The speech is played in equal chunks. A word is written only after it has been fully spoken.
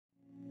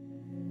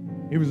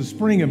It was the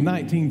spring of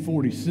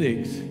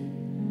 1946,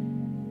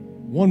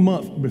 1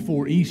 month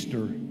before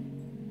Easter,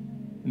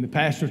 and the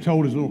pastor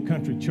told his little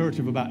country church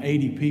of about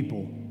 80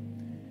 people,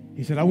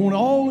 he said, I want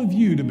all of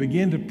you to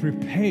begin to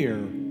prepare.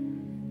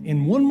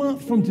 In 1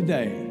 month from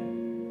today,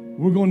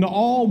 we're going to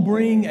all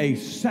bring a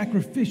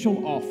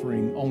sacrificial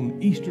offering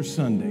on Easter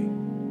Sunday.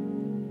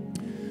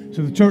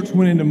 So the church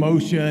went into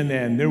motion,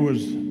 and there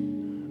was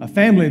a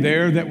family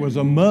there that was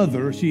a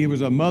mother. She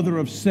was a mother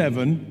of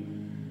 7.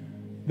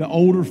 The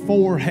older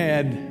 4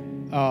 had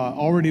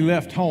already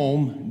left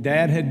home.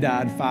 Dad had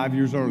died 5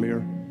 years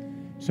earlier.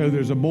 So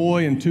there's a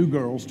boy and 2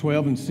 girls,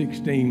 12 and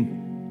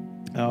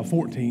 16,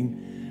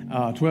 14,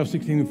 12,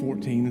 16, and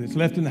 14, that's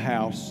left in the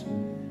house.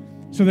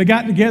 So they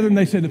got together and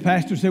they said, the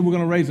pastor said, we're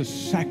going to raise a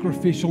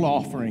sacrificial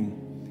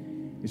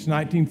offering. It's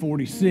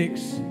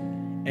 1946,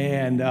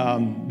 and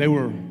they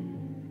were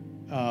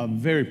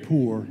very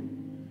poor.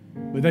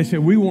 But they said,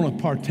 we want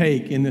to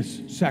partake in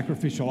this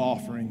sacrificial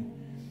offering.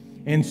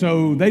 And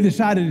so they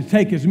decided to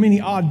take as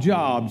many odd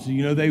jobs.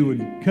 You know, they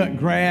would cut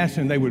grass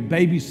and they would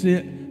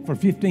babysit for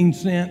 15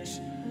 cents.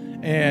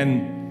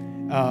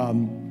 And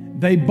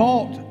they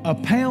bought a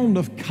pound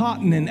of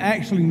cotton and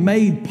actually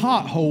made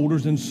pot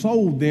holders and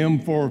sold them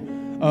for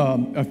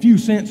a few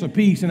cents a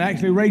piece, and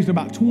actually raised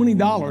about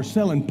 $20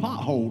 selling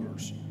pot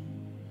holders.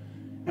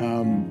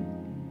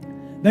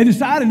 They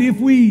decided if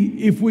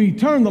we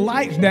turn the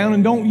lights down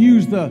and don't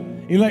use the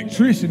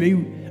electricity,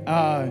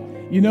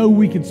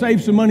 we could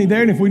save some money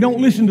there. And if we don't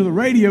listen to the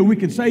radio, we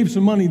could save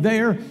some money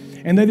there.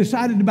 And they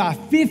decided to buy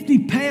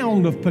 50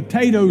 pounds of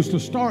potatoes to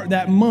start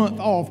that month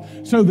off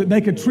so that they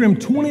could trim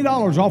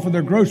 $20 off of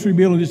their grocery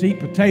bill and just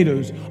eat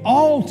potatoes,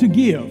 all to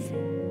give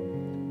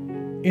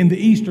in the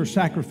Easter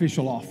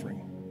sacrificial offering.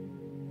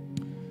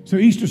 So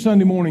Easter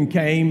Sunday morning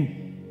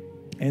came,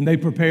 and they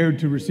prepared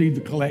to receive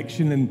the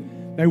collection,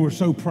 and they were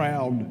so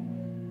proud.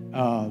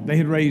 They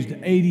had raised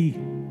 $87.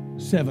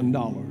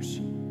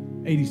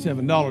 $87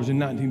 in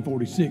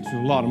 1946 was a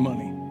lot of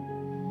money.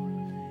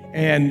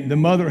 And the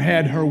mother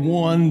had her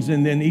ones,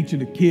 and then each of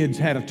the kids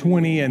had a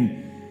 20,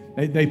 and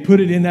they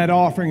put it in that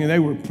offering, and they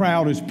were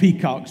proud as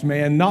peacocks,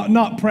 man.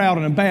 Not proud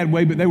in a bad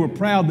way, but they were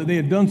proud that they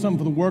had done something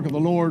for the work of the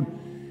Lord.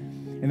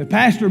 And the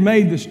pastor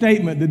made the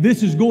statement that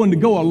this is going to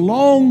go a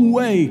long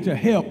way to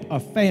help a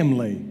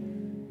family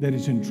that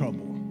is in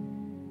trouble.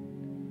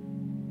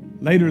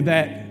 Later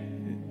that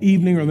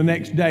evening or the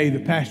next day, the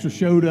pastor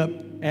showed up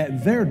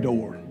at their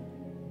door,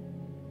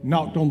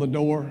 knocked on the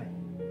door,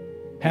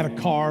 had a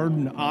card,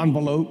 an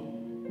envelope,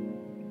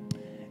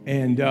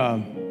 and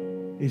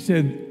he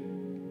said,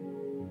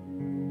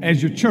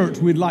 as your church,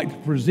 we'd like to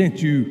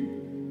present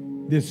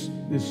you this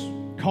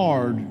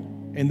card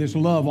and this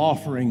love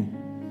offering.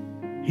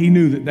 He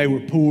knew that they were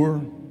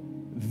poor.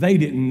 They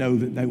didn't know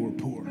that they were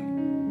poor.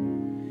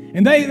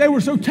 And they were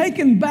so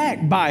taken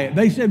back by it.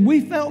 They said, we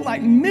felt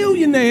like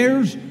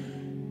millionaires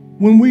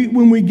when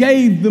we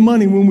gave the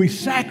money, when we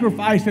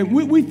sacrificed it.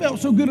 We felt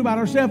so good about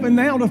ourselves, and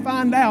now to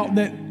find out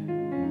that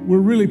we're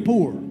really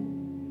poor.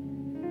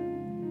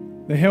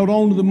 They held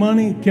on to the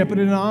money, kept it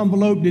in an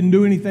envelope, didn't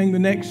do anything. The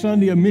next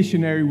Sunday, a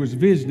missionary was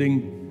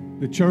visiting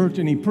the church,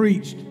 and he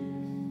preached.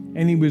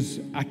 And he was,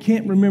 I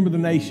can't remember the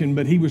nation,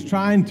 but he was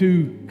trying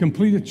to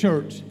complete a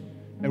church.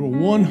 They were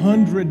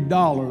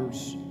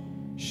 $100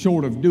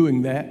 short of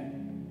doing that.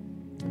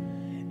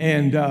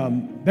 And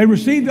they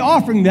received the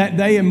offering that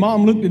day, and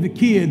Mom looked at the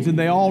kids, and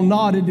they all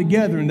nodded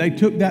together, and they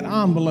took that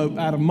envelope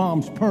out of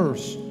Mom's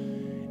purse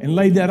and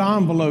laid that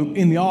envelope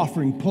in the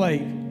offering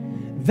plate.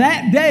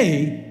 That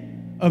day,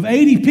 of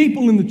 80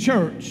 people in the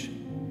church,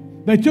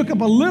 they took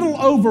up a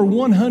little over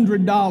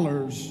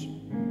 $100,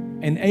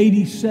 and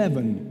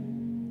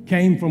 87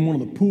 came from one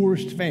of the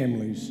poorest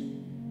families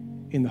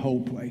in the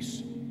whole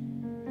place.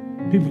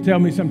 People tell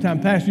me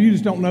sometimes, Pastor, you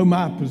just don't know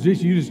my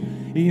position.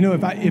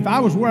 If I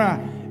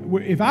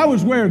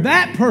was where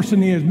that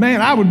person is,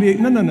 man, I would be.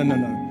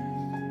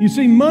 No. You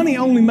see, money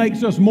only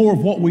makes us more of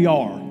what we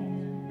are.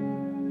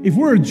 If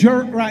we're a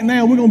jerk right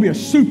now, we're going to be a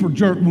super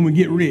jerk when we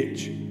get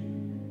rich.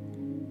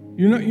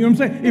 You know what I'm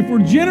saying? If we're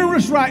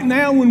generous right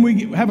now when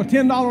we have a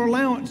 $10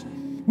 allowance,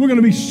 we're going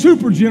to be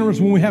super generous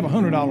when we have a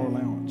 $100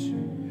 allowance.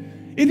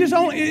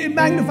 It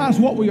magnifies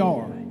what we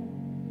are.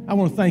 I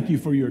want to thank you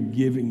for your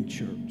giving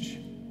church,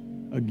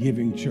 a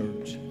giving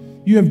church.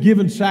 You have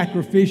given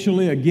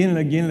sacrificially again and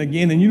again and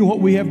again, and you know what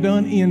we have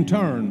done in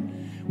turn?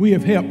 We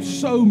have helped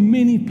so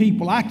many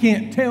people. I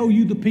can't tell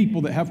you the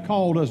people that have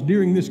called us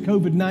during this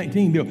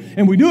COVID-19 deal,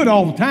 and we do it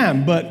all the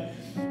time, but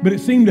it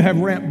seemed to have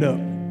ramped up.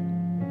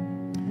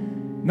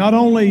 Not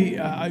only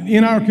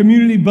in our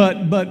community, but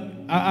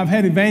I've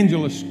had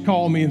evangelists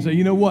call me and say,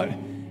 you know what?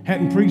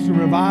 Hadn't preached a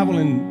revival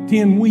in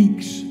 10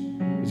 weeks.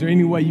 Is there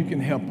any way you can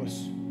help us?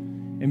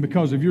 And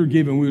because of your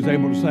giving, we was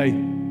able to say,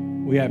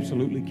 we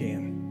absolutely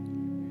can.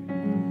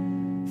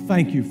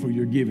 Thank you for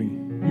your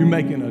giving. You're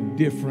making a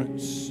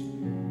difference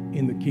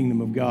in the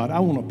kingdom of God.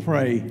 I want to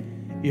pray,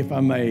 if I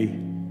may,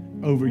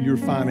 over your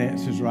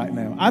finances right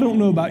now. I don't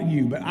know about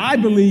you, but I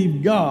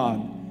believe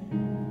God,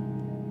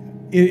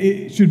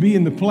 it should be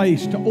in the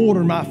place to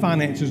order my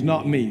finances,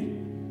 not me.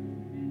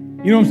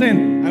 You know what I'm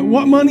saying?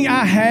 What money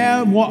I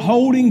have, what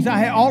holdings I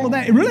have, all of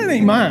that, it really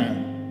ain't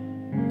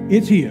mine.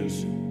 It's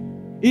his.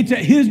 It's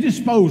at his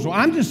disposal.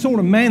 I'm just sort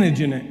of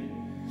managing it.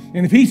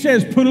 And if he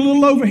says, put a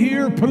little over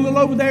here, put a little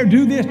over there,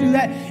 do this, do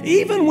that,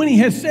 even when he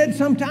has said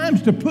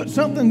sometimes to put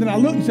something that I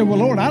look and say, well,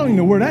 Lord, I don't even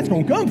know where that's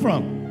going to come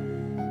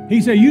from.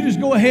 He said, you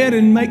just go ahead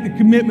and make the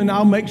commitment.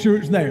 I'll make sure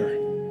it's there.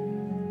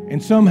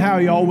 And somehow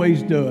he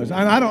always does.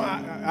 And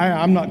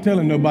I'm not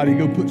telling nobody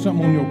to go put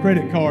something on your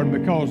credit card,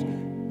 because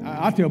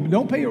I tell people,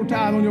 don't pay your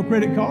tithe on your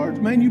credit cards.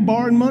 Man, you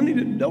borrowing money,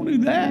 don't do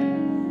that.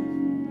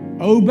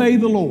 Obey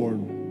the Lord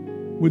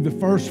with the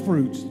first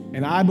fruits,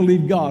 and I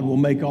believe God will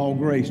make all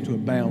grace to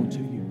abound to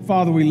you.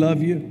 Father, we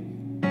love you.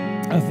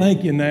 I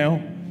thank you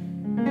now.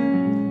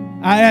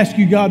 I ask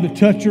you, God, to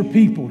touch your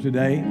people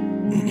today.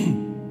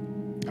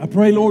 I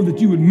pray, Lord, that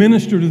you would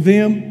minister to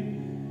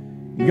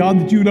them. God,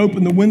 that you would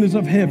open the windows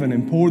of heaven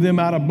and pour them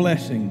out a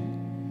blessing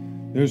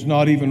there's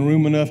not even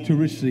room enough to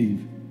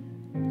receive.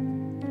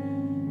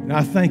 And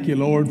I thank you,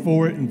 Lord,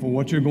 for it and for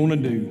what you're going to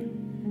do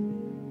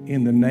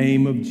in the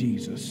name of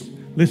Jesus.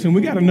 Listen,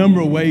 we got a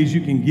number of ways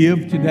you can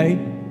give today.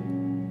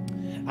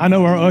 I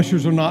know our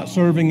ushers are not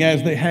serving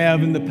as they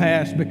have in the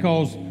past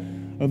because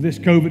of this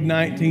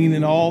COVID-19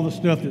 and all the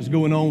stuff that's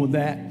going on with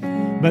that.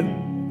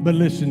 But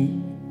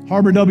listen,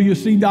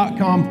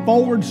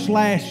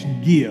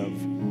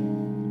 HarborWC.com/give.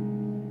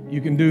 You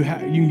can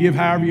give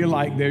however you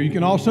like there. You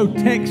can also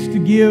text to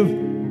give.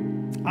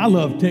 I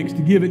love text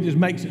to give. It just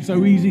makes it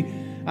so easy.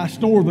 I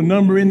store the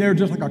number in there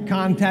just like a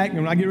contact,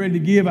 and when I get ready to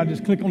give, I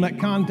just click on that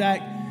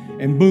contact,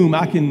 and boom,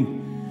 I can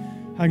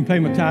pay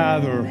my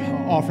tithe or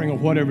offering or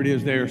whatever it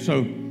is there.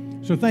 So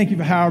thank you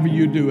for however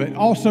you do it.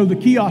 Also, the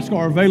kiosks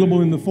are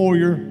available in the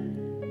foyer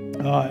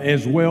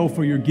as well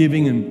for your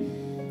giving.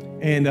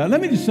 And let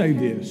me just say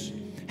this.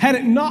 Had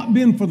it not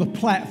been for the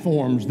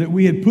platforms that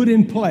we had put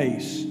in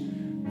place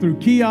through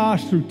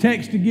kiosks, through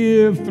text to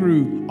give,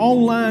 through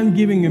online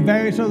giving and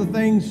various other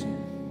things,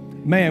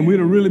 man, we'd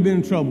have really been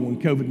in trouble when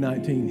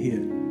COVID-19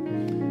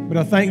 hit. But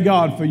I thank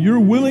God for your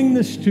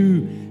willingness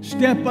to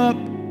step up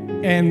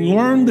and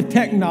learn the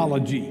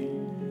technology.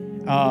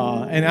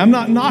 And I'm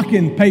not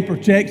knocking paper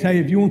checks. Hey,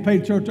 if you want to pay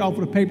the church off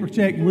with a paper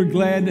check, we're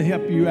glad to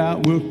help you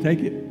out. We'll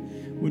take it.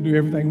 We'll do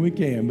everything we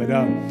can. But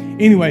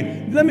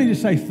anyway, let me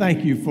just say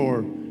thank you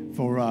for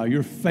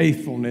your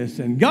faithfulness.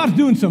 And God's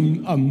doing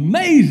some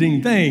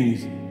amazing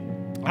things.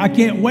 I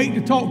can't wait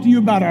to talk to you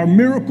about our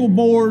miracle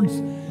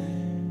boards.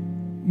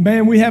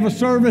 Man, we have a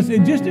service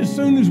and just as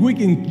soon as we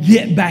can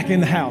get back in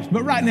the house.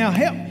 But right now,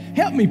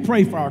 help me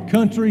pray for our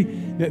country,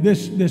 that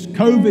this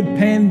COVID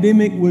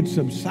pandemic would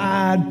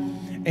subside,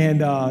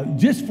 and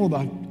just for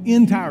the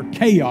entire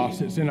chaos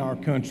that's in our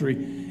country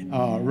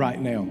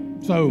right now.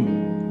 So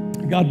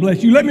God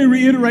bless you. Let me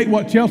reiterate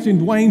what Chelsea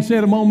and Dwayne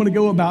said a moment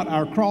ago about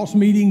our cross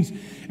meetings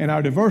and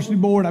our diversity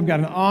board. I've got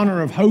an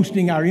honor of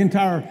hosting our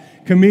entire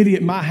committee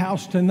at my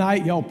house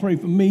tonight. Y'all pray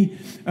for me.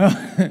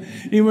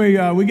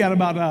 Anyway, we got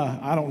about,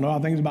 I don't know, I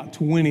think it's about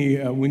 20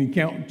 when you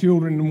count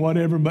children and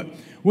whatever, but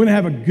we're going to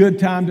have a good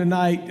time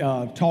tonight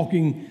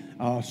talking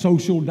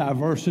social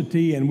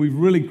diversity, and we've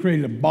really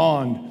created a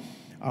bond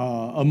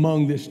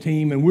among this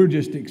team, and we're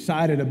just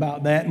excited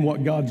about that and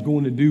what God's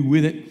going to do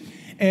with it.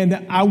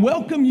 And I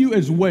welcome you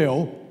as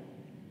well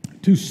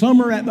to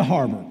Summer at the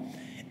Harbor.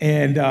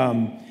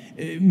 And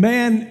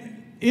man,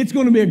 it's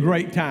going to be a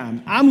great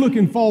time. I'm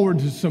looking forward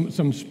to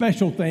some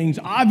special things.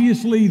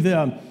 Obviously,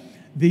 the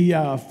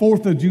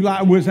 4th of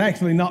July was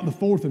actually not the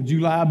 4th of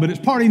July, but it's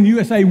Party in the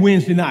USA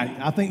Wednesday night.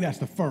 I think that's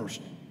the 1st.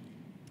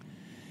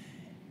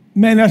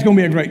 Man, that's going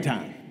to be a great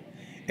time.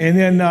 And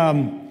then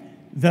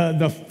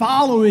the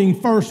following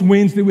first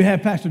Wednesday, we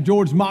have Pastor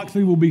George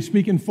Moxley will be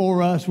speaking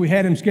for us. We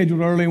had him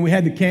scheduled early, and we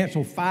had to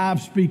cancel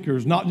 5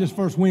 speakers, not just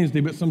first Wednesday,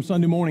 but some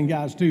Sunday morning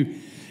guys too.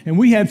 And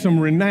we had some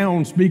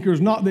renowned speakers,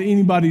 not that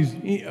anybody's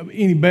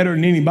any better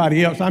than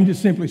anybody else. I'm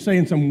just simply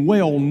saying some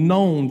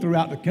well-known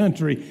throughout the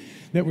country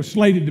that were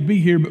slated to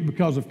be here, but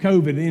because of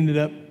COVID, ended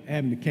up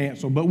having to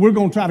cancel. But we're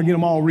going to try to get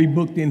them all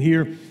rebooked in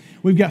here.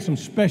 We've got some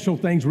special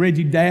things.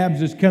 Reggie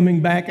Dabbs is coming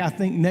back, I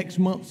think, next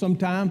month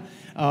sometime.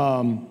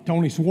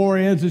 Tony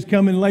Suarez is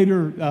coming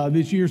later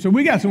this year. So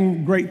we got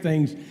some great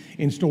things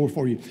in store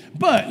for you.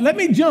 But let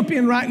me jump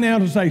in right now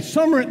to say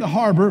Summer at the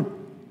Harbor.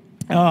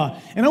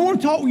 And I want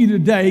to talk with you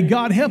today,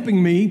 God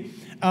helping me,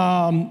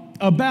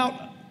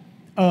 about,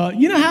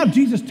 you know how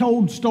Jesus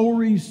told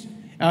stories?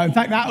 In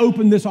fact, I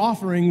opened this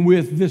offering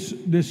with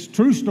this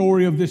true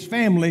story of this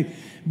family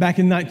back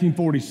in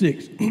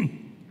 1946.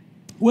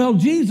 Well,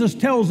 Jesus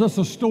tells us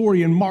a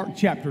story in Mark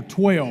chapter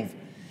 12.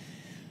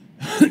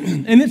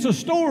 And it's a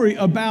story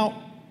about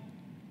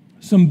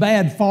some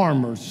bad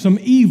farmers, some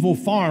evil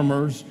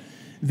farmers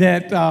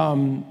that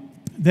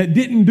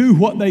didn't do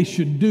what they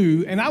should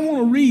do. And I want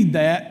to read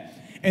that.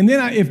 And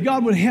then if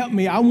God would help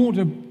me, I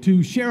want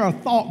to share a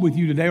thought with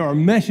you today, or a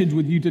message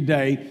with you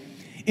today,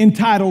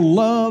 entitled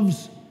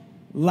Love's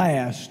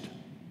Last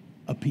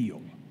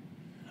Appeal.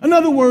 In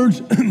other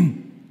words,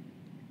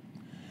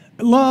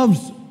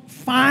 love's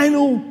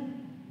final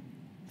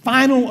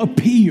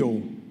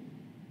appeal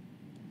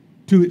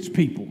to its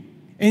people.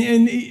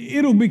 And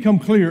it'll become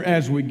clear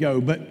as we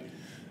go. But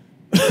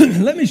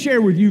let me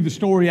share with you the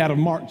story out of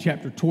Mark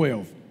chapter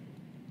 12.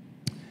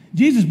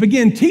 Jesus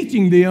began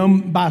teaching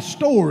them by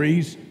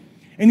stories,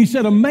 and he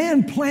said, a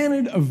man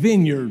planted a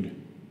vineyard.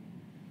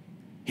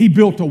 He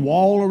built a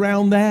wall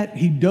around that.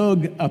 He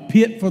dug a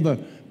pit for the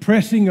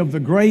pressing of the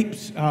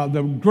grapes,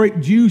 the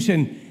grape juice,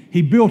 and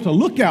he built a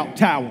lookout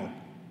tower.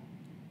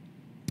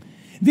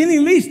 Then he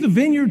leased the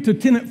vineyard to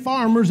tenant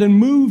farmers and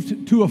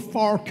moved to a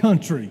far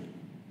country.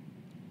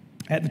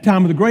 At the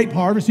time of the grape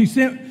harvest, he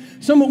sent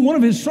one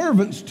of his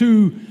servants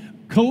to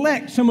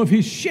collect some of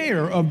his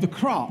share of the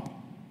crop.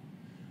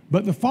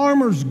 But the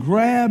farmers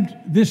grabbed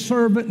this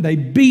servant, they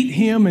beat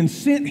him and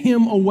sent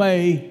him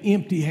away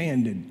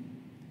empty-handed.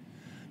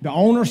 The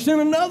owner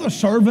sent another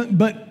servant,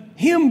 but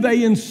him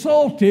they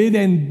insulted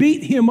and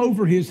beat him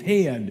over his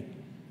head.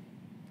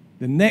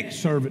 The next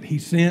servant he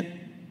sent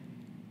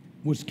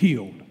was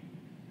killed.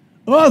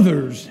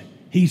 Others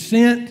he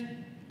sent,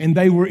 and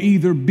they were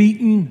either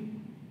beaten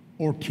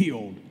or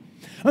killed.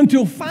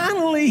 Until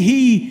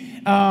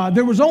finally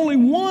there was only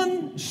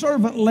one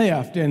servant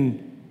left,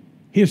 and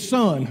his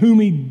son, whom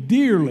he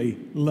dearly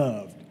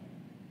loved.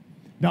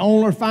 The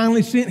owner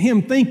finally sent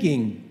him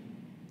thinking,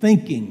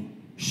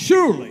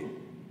 surely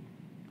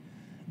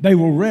they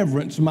will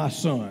reverence my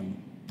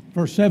son.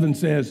 Verse 7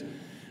 says,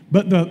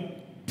 but the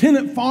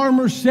tenant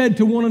farmers said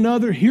to one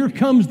another, here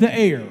comes the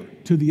heir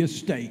to the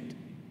estate.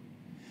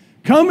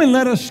 Come and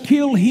let us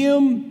kill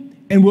him,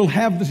 and we'll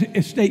have the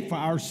estate for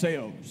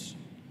ourselves.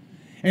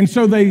 And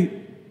so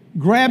they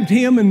grabbed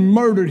him and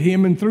murdered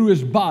him and threw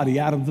his body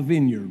out of the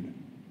vineyard.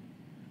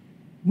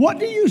 What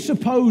do you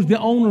suppose the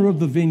owner of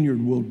the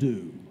vineyard will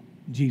do?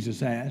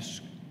 Jesus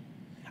asked.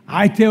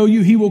 I tell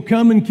you, he will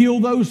come and kill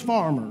those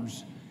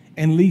farmers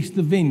and lease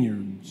the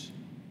vineyards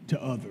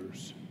to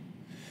others.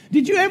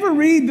 Did you ever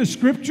read the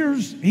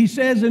scriptures? He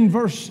says in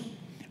verse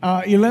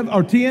 11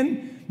 or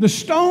 10, the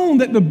stone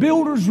that the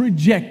builders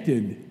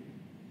rejected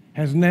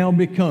has now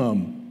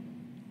become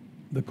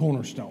the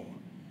cornerstone.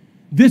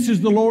 This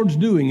is the Lord's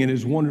doing, and it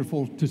is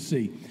wonderful to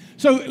see.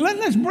 So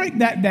let's break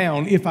that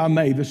down, if I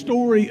may. The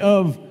story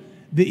of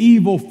the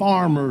evil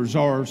farmers,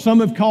 or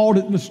some have called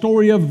it the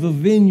story of the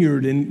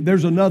vineyard, and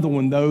there's another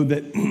one, though,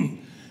 that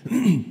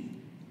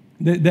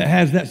that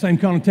has that same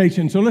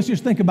connotation. So let's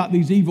just think about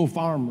these evil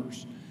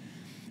farmers.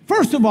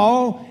 First of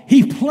all,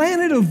 he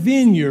planted a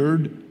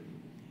vineyard,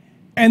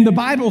 and the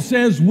Bible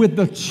says with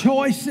the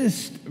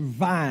choicest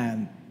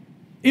vine.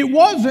 It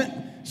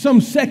wasn't some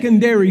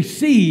secondary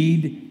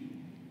seed.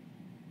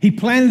 He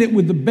planted it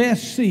with the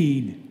best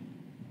seed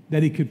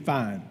that he could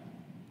find.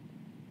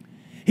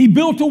 He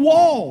built a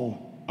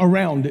wall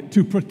around it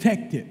to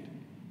protect it.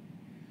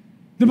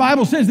 The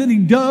Bible says that he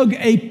dug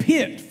a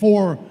pit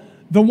for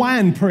the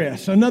wine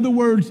press. In other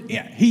words,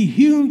 he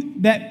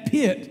hewn that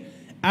pit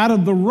out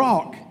of the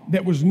rock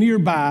that was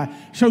nearby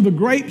so the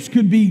grapes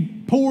could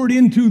be poured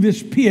into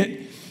this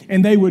pit,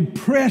 and they would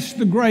press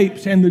the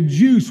grapes and the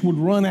juice would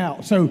run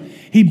out. So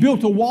he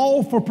built a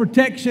wall for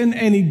protection,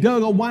 and he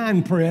dug a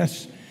wine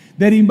press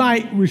that he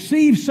might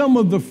receive some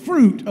of the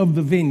fruit of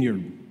the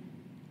vineyard.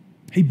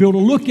 He built a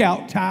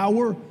lookout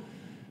tower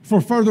for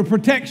further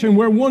protection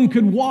where one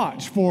could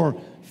watch for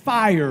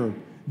fire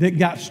that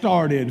got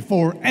started,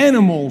 for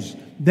animals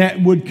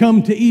that would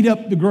come to eat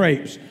up the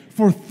grapes,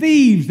 for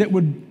thieves that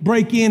would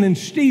break in and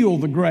steal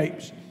the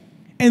grapes.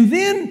 And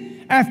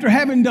then, after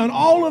having done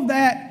all of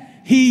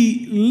that,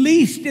 he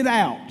leased it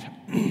out.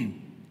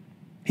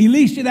 He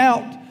leased it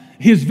out,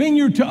 his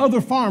vineyard, to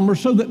other farmers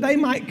so that they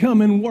might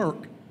come and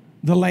work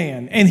the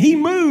land. And he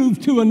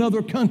moved to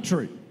another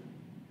country.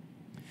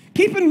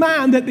 Keep in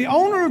mind that the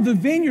owner of the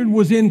vineyard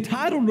was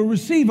entitled to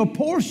receive a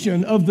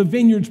portion of the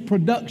vineyard's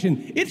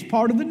production. It's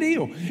part of the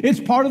deal. It's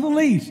part of the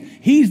lease.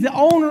 He's the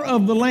owner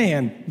of the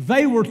land.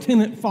 They were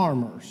tenant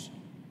farmers.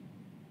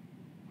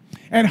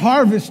 At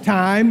harvest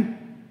time,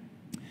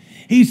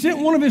 he sent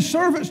one of his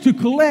servants to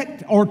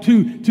collect or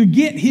to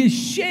get his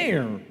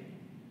share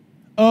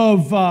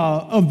of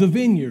the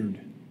vineyard.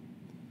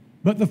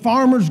 But the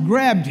farmers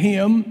grabbed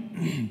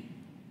him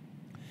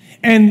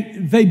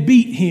and they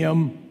beat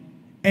him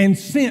and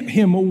sent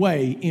him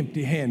away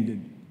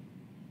empty-handed.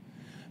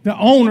 The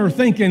owner,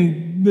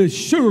 thinking that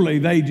surely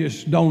they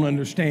just don't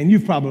understand.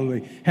 You've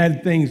probably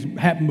had things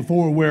happen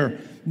before where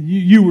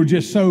you were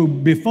just so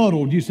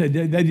befuddled, you said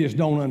they just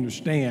don't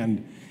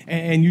understand.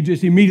 And you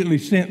just immediately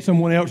sent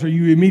someone else, or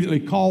you immediately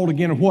called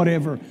again, or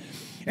whatever.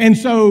 And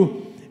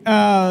so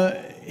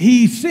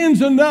he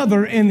sends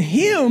another, and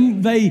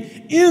him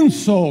they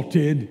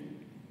insulted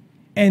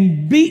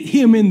and beat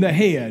him in the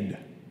head,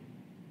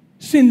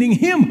 sending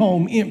him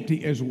home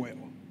empty as well.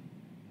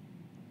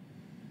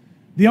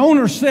 The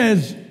owner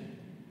says,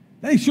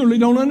 they surely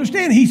don't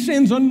understand. He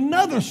sends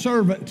another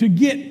servant to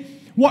get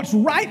what's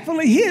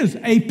rightfully his,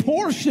 a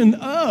portion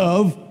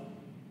of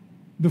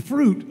the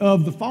fruit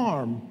of the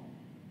farm.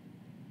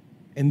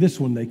 And this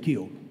one they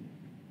killed.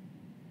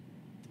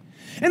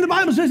 And the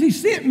Bible says he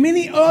sent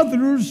many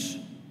others.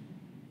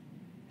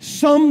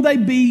 Some they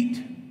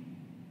beat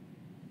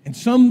and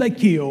some they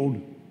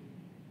killed,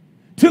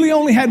 till he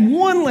only had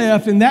one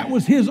left, and that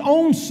was his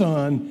own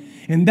son,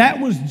 and that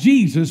was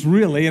Jesus,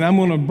 really. And I'm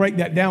going to break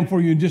that down for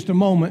you in just a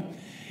moment.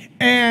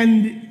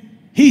 And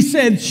he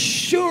said,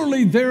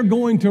 surely they're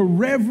going to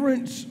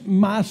reverence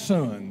my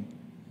son.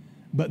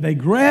 But they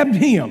grabbed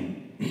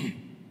him,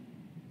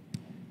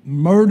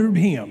 murdered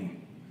him.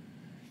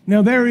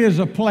 Now, there is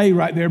a play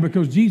right there,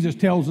 because Jesus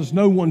tells us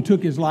no one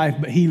took his life,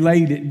 but he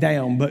laid it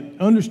down. But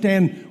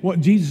understand what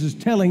Jesus is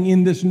telling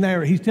in this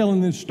narrative. He's telling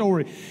this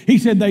story. He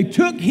said they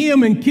took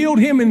him and killed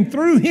him and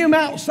threw him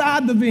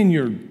outside the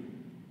vineyard.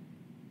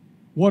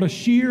 What a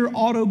sheer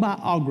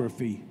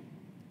autobiography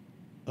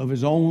of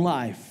his own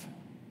life.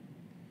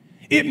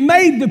 It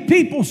made the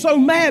people so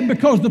mad,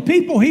 because the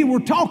people he were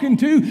talking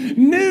to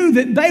knew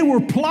that they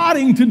were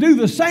plotting to do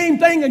the same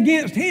thing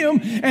against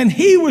him, and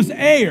he was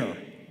heir.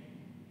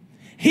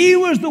 He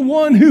was the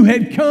one who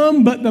had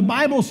come, but the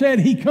Bible said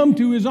he come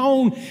to his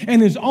own,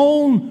 and his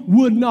own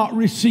would not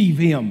receive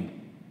him.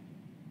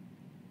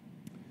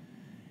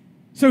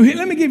 So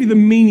let me give you the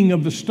meaning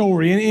of the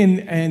story,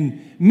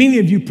 and many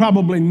of you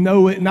probably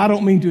know it, and I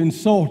don't mean to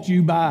insult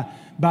you by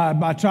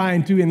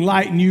trying to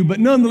enlighten you, but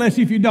nonetheless,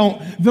 if you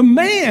don't, the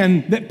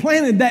man that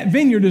planted that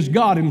vineyard is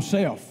God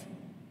himself.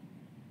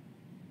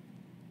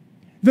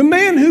 The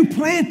man who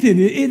planted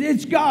it,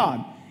 it's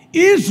God.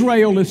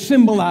 Israel is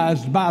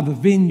symbolized by the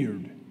vineyard.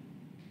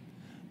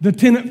 The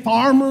tenant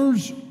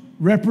farmers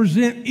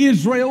represent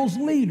Israel's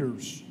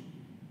leaders.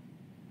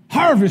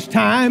 Harvest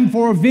time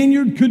for a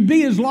vineyard could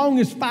be as long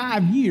as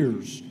 5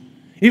 years.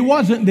 It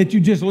wasn't that you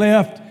just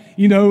left,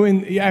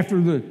 after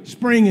the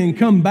spring and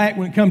come back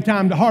when it come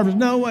time to harvest.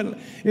 No,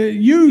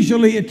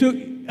 usually it took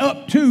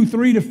up to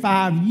 3 to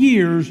 5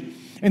 years,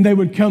 and they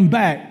would come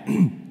back.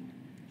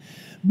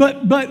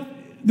 But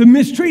the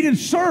mistreated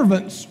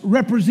servants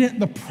represent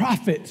the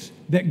prophets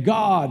that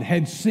God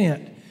had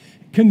sent,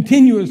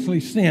 continuously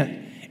sent.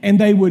 And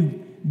they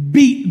would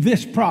beat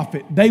this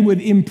prophet. They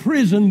would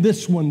imprison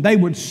this one. They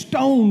would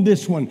stone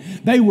this one.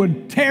 They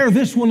would tear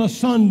this one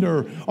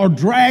asunder or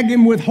drag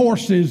him with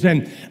horses.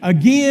 And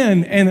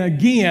again,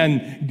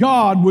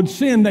 God would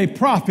send a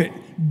prophet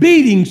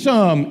beating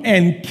some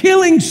and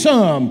killing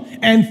some.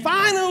 And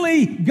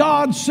finally,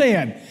 God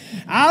said,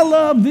 I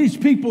love these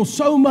people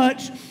so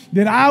much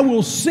that I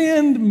will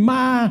send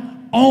my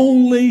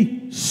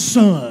only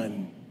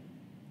son.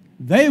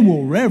 They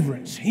will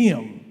reverence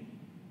him,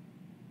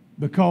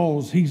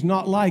 because he's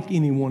not like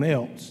anyone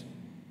else.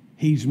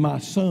 He's my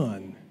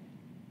son.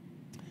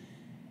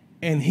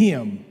 And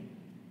him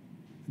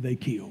they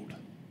killed.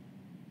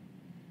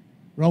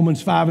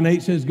 Romans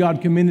 5:8 says,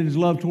 God commended his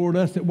love toward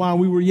us, that while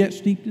we were yet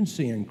steeped in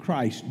sin,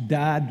 Christ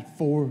died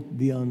for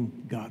the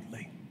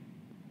ungodly.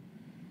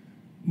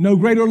 No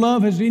greater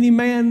love has any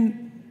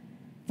man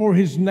for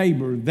his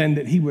neighbor than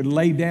that he would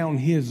lay down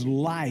his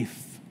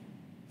life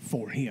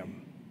for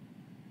him.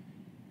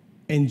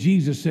 And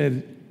Jesus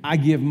said, I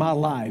give my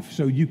life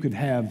so you could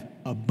have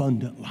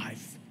abundant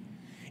life.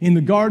 In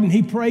the garden,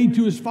 he prayed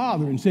to his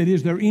Father and said,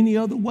 is there any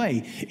other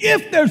way?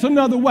 If there's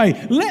another way,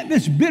 let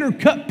this bitter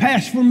cup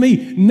pass from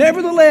me.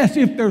 Nevertheless,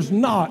 if there's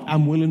not,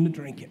 I'm willing to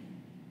drink it.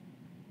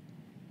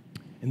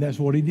 And that's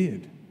what he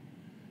did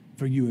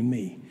for you and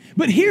me.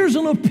 But here's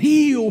an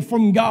appeal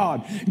from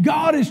God.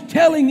 God is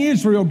telling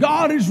Israel,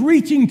 God is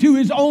reaching to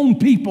his own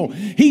people.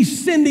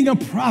 He's sending a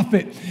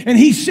prophet, and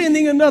he's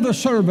sending another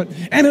servant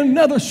and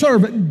another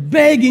servant,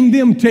 begging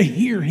them to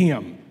hear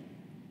him.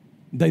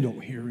 They don't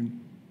hear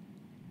him.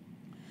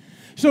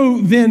 So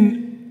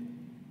then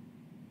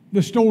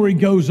the story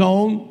goes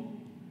on.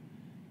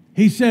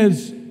 He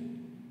says,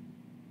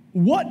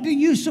 what do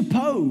you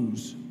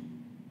suppose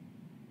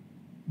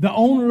the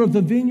owner of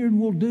the vineyard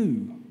will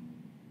do?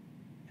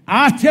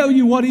 I tell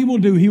you what he will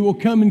do. He will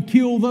come and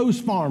kill those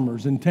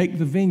farmers and take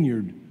the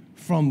vineyard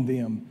from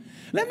them.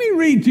 Let me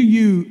read to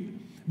you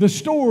the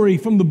story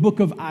from the book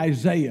of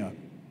Isaiah.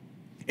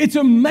 It's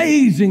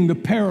amazing, the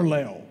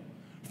parallel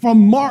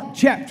from Mark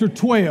chapter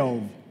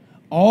 12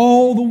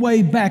 all the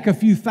way back a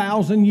few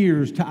thousand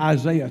years to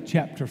Isaiah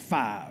chapter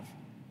 5.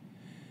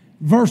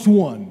 Verse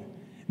 1.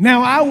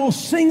 Now I will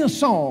sing a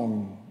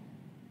song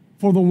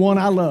for the one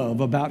I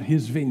love about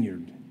his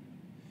vineyard.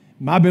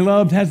 My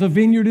beloved has a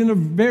vineyard in a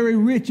very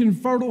rich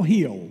and fertile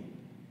hill.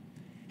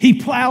 He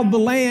plowed the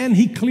land,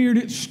 he cleared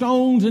its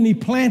stones, and he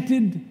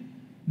planted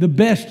the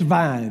best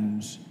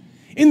vines.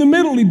 In the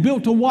middle, he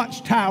built a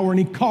watchtower, and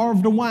he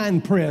carved a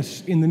wine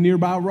press in the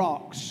nearby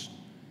rocks.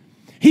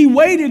 He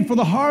waited for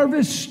the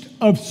harvest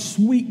of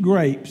sweet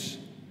grapes,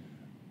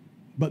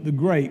 but the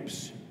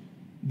grapes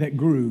that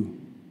grew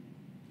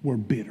were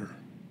bitter.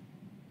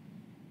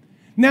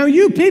 Now,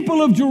 you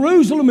people of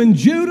Jerusalem and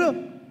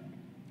Judah,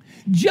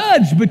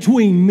 judge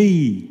between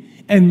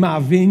me and my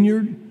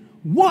vineyard.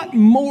 What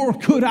more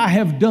could I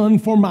have done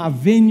for my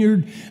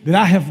vineyard that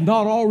I have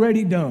not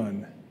already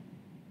done?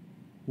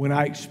 When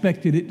I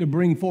expected it to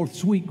bring forth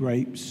sweet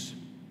grapes,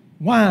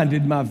 why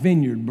did my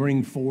vineyard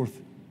bring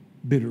forth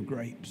bitter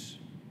grapes?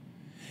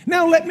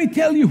 Now let me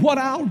tell you what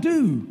I'll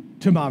do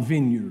to my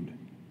vineyard.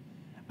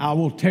 I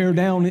will tear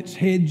down its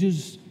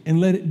hedges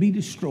and let it be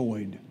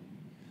destroyed.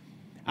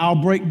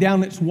 I'll break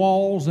down its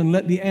walls and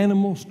let the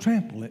animals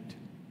trample it.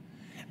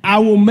 I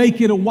will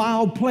make it a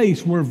wild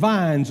place where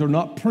vines are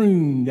not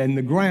pruned and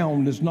the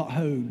ground is not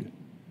hoed.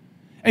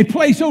 A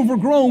place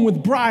overgrown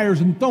with briars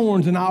and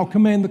thorns, and I'll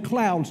command the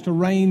clouds to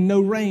rain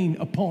no rain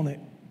upon it.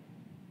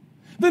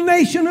 The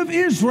nation of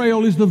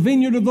Israel is the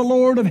vineyard of the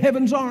Lord of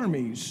heaven's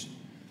armies.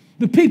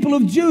 The people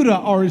of Judah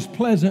are his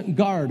pleasant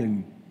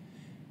garden.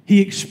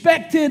 He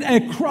expected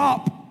a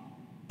crop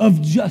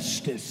of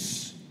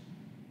justice,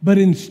 but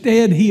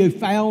instead he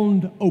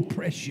found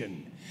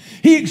oppression.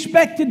 He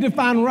expected to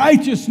find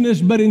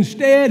righteousness, but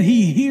instead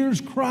he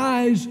hears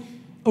cries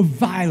of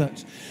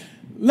violence.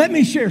 Let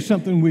me share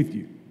something with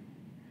you.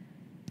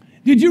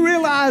 Did you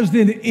realize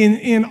that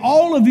in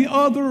all of the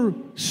other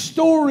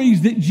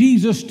stories that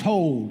Jesus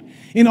told,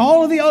 in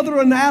all of the other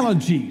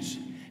analogies,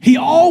 he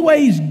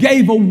always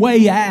gave a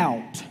way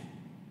out?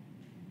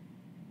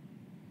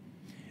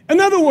 In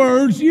other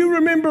words, you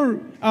remember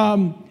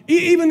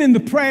even in the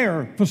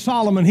prayer for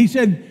Solomon, he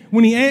said,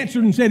 when he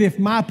answered and said, if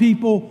my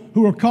people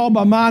who are called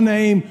by my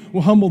name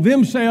will humble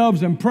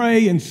themselves and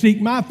pray and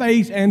seek my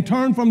face and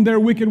turn from their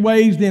wicked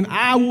ways, then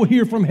I will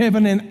hear from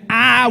heaven and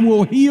I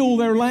will heal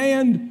their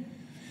land.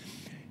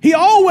 He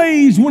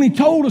always, when he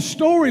told a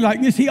story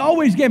like this, he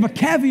always gave a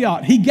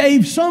caveat. He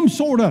gave some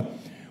sort of,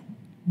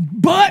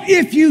 but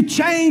if you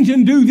change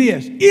and do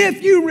this,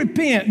 if you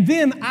repent,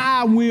 then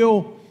I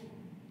will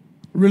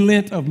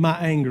relent of my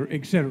anger,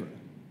 etc.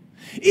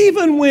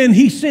 Even when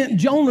he sent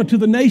Jonah to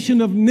the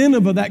nation of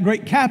Nineveh, that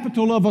great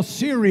capital of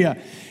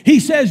Assyria, he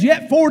says,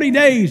 yet 40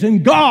 days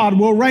and God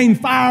will rain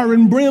fire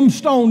and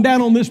brimstone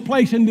down on this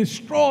place and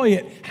destroy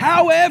it.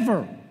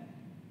 However,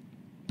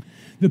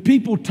 the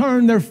people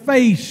turned their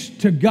face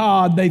to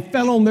God. They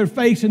fell on their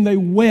face and they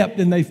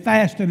wept and they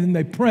fasted and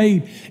they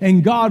prayed,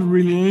 and God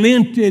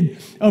relented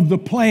of the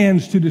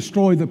plans to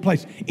destroy the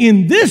place.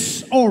 In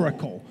this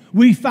oracle,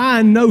 we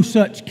find no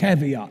such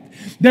caveat.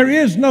 There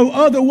is no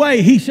other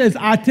way. He says,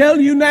 I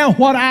tell you now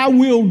what I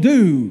will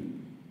do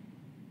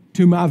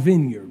to my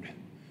vineyard.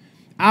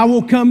 I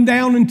will come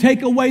down and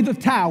take away the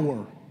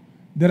tower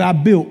that I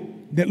built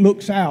that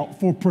looks out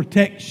for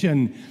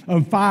protection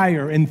of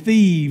fire and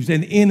thieves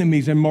and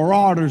enemies and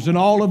marauders and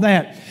all of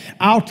that.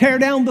 I'll tear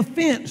down the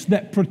fence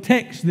that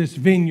protects this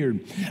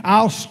vineyard.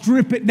 I'll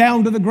strip it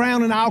down to the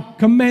ground and I'll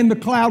command the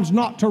clouds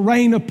not to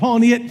rain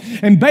upon it.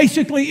 And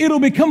basically it'll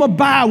become a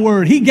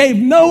byword. He gave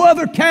no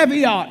other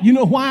caveat. You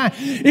know why?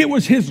 It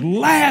was his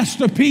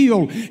last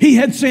appeal. He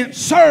had sent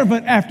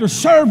servant after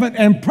servant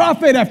and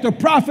prophet after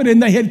prophet,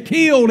 and they had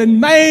killed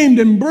and maimed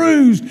and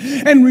bruised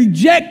and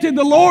rejected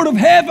the Lord of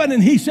heaven.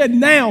 And he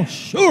said, now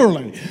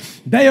surely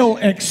they'll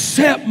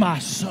accept my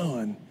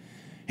son.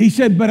 He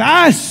said, but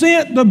I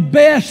sent the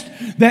best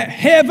that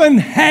heaven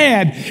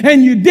had,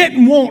 and you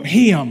didn't want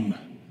him.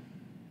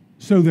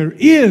 So there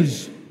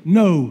is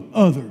no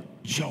other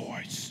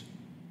choice.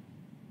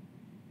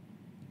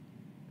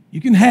 You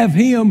can have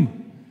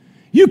him,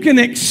 you can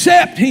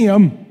accept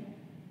him,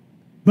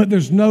 but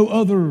there's no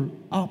other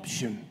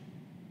option.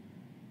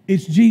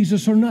 It's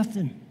Jesus or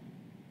nothing.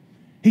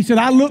 He said,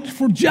 I looked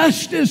for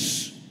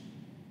justice,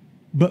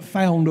 but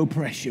found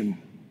oppression.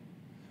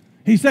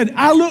 He said,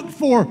 I looked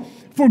for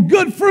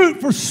good fruit,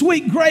 for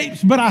sweet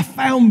grapes, but I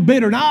found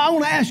bitter. Now, I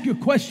want to ask you a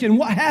question.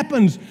 What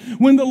happens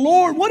when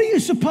what do you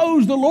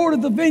suppose the Lord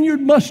of the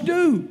vineyard must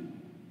do?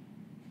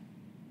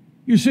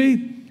 You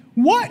see,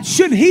 what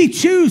should he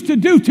choose to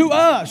do to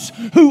us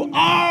who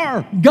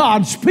are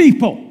God's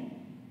people?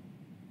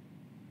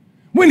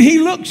 When he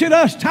looks at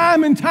us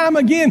time and time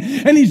again,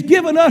 and he's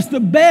given us the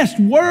best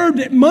word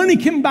that money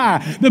can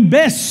buy, the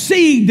best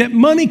seed that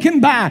money can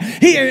buy.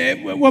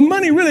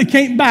 Money really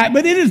can't buy it,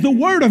 but it is the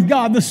word of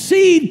God, the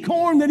seed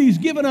corn that he's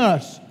given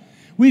us.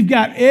 We've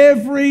got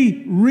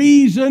every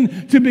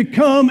reason to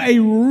become a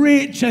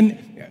rich, and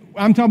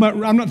I'm not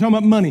talking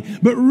about money,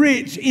 but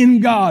rich in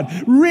God,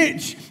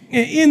 rich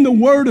in the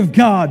Word of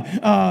God,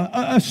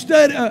 a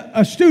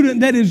student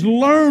that has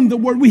learned the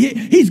Word.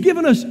 He's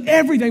given us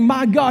everything.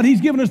 My God,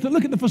 he's given us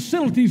look at the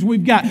facilities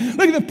we've got.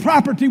 Look at the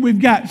property we've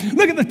got.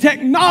 Look at the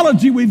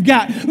technology we've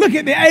got. Look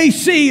at the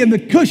AC and the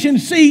cushion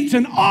seats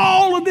and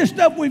all of this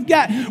stuff we've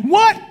got.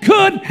 What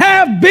could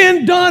have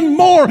been done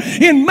more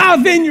in my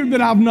vineyard that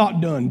I've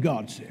not done,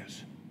 God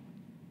says.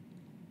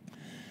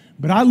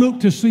 But I look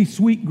to see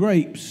sweet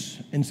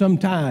grapes, and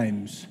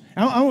sometimes,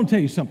 I want to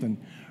tell you something.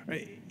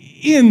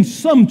 In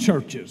some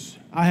churches,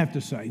 I have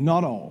to say,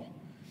 not all,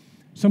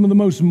 some of the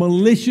most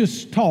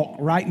malicious talk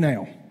right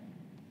now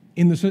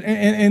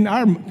and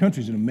our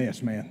country's in a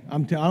mess, man. I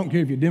don't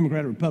care if you're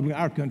Democrat or Republican,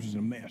 our country's in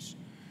a mess.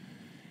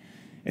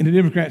 And the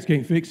Democrats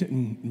can't fix it,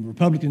 and the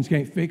Republicans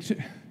can't fix it.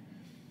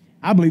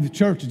 I believe the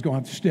church is going to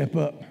have to step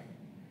up.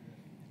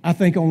 I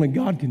think only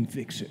God can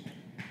fix it.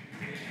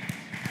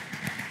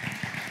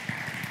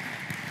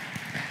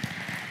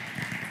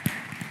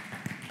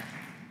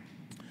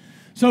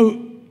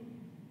 So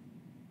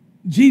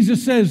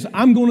Jesus says,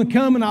 I'm going to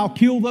come and I'll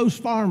kill those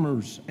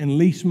farmers and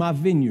lease my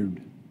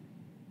vineyard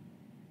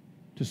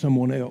to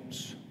someone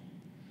else.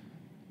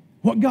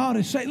 What God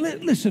is saying,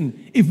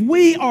 listen, if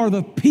we are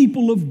the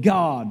people of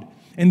God,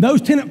 And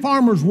those tenant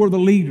farmers were the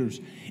leaders.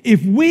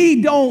 If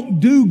we don't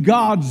do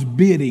God's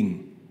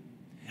bidding,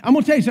 I'm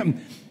going to tell you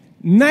something.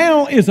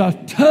 Now is a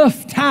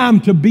tough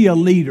time to be a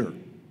leader.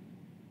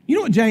 You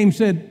know what James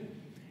said?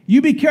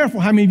 You be careful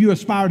how many of you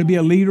aspire to be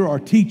a leader or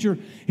a teacher.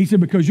 He said,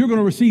 because you're going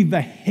to receive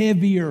the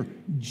heavier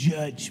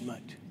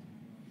judgment.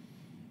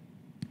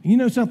 And you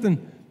know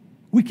something?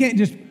 We can't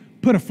just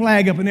put a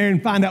flag up in there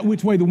and find out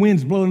which way the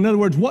wind's blowing. In other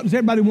words, what does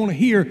everybody want to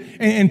hear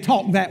and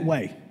talk that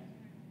way?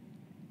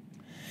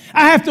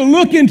 I have to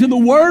look into the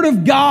Word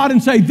of God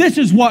and say, this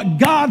is what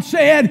God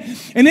said,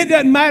 and it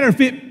doesn't matter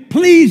if it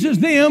pleases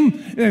them,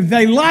 if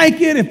they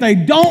like it, if they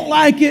don't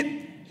like it,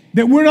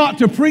 that we're not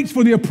to preach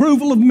for the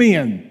approval of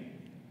men,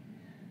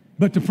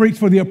 but to preach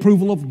for the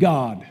approval of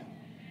God.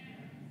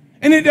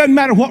 And it doesn't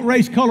matter what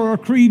race, color, or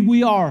creed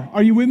we are.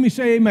 Are you with me?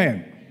 Say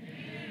amen.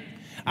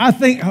 I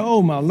think,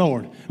 oh my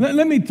Lord.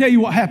 Let me tell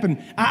you what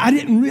happened. I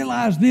didn't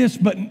realize this,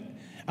 but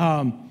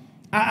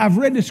I've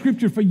read the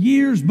scripture for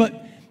years,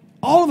 but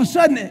all of a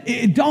sudden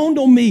it dawned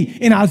on me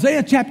in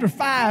Isaiah chapter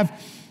 5,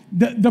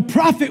 the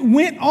prophet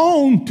went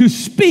on to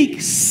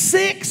speak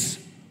 6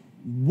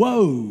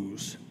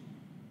 woes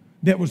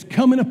that was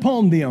coming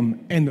upon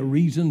them and the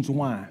reasons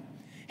why.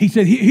 He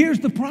said, here's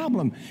the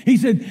problem. He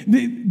said,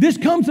 this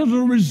comes as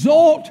a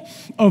result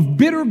of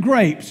bitter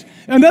grapes.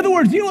 In other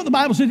words, you know what the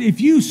Bible says?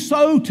 If you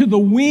sow to the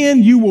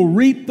wind, you will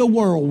reap the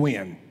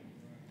whirlwind.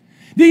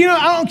 Do you know,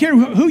 I don't care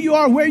who you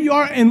are, where you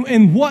are,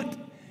 and what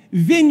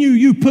venue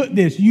you put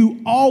this,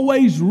 you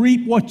always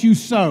reap what you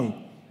sow.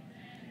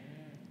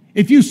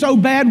 If you sow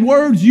bad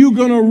words, you're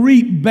going to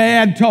reap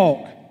bad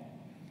talk.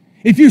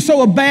 If you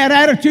sow a bad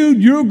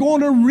attitude, you're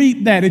going to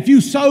reap that. If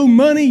you sow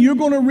money, you're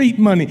going to reap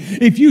money.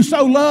 If you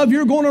sow love,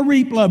 you're going to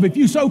reap love. If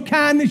you sow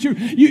kindness,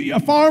 a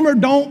farmer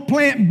don't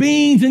plant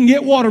beans and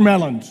get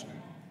watermelons.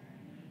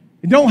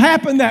 It don't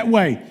happen that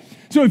way.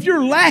 So if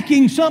you're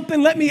lacking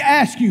something, let me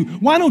ask you,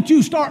 why don't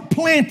you start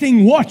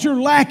planting what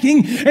you're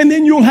lacking, and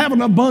then you'll have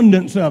an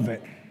abundance of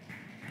it.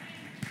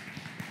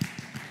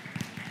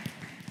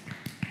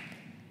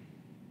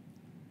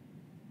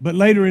 But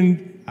later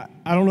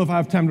I don't know if I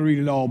have time to read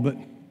it all, but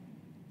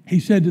he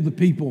said to the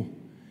people,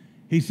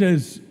 he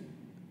says,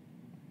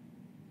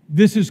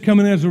 this is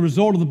coming as a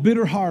result of the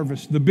bitter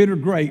harvest, the bitter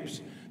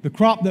grapes, the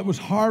crop that was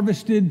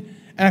harvested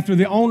after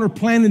the owner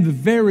planted the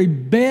very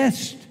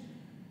best,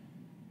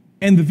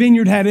 and the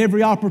vineyard had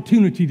every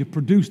opportunity to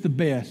produce the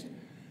best.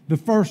 The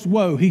first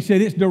woe, he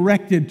said, it's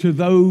directed to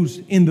those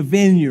in the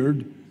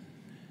vineyard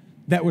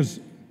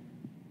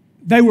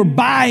they were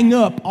buying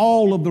up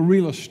all of the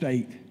real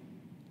estate.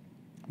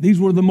 These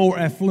were the more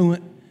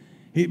affluent.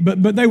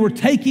 But they were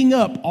taking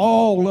up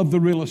all of the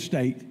real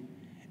estate.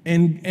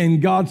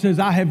 And God says,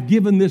 I have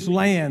given this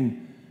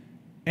land.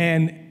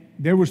 And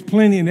there was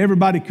plenty, and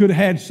everybody could have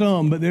had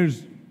some, but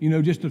there's,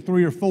 just a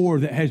 3 or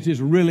 4 that has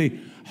just really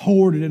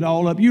hoarded it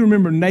all up. You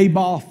remember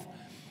Naboth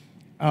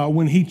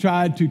when he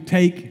tried to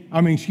take,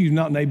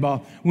 not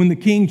Naboth, when the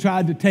king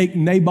tried to take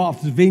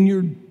Naboth's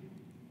vineyard?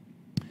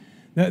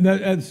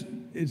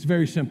 It's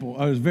very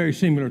simple. It was very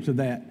similar to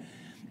that.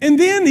 And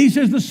then he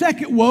says the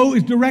second woe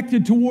is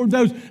directed toward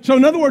those. So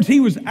in other words, he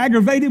was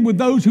aggravated with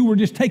those who were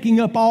just taking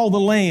up all the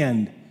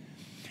land.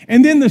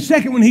 And then the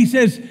second one, he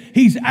says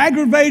he's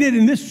aggravated,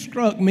 and this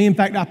struck me. In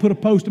fact, I put a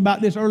post about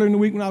this earlier in the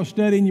week when I was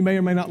studying. You may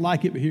or may not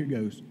like it, but here it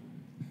goes.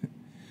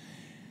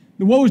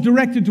 The woe is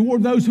directed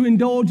toward those who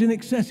indulge in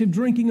excessive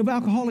drinking of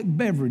alcoholic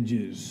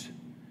beverages.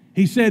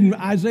 He said in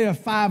Isaiah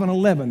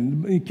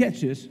 5:11,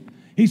 catch this.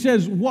 He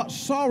says, what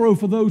sorrow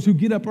for those who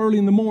get up early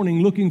in the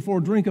morning looking for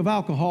a drink of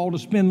alcohol, to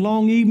spend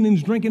long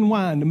evenings drinking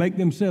wine to make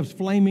themselves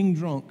flaming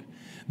drunk.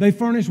 They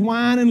furnish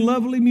wine and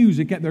lovely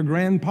music at their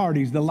grand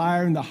parties, the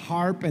lyre and the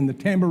harp and the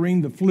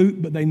tambourine, the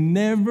flute, but they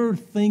never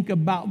think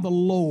about the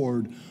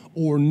Lord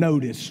or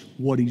notice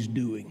what He's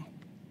doing.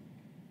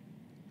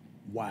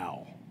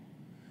 Wow.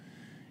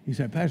 You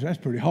say, Pastor, that's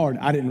pretty hard.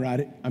 I didn't write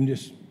it. I'm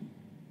just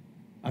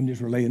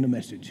relaying the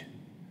message.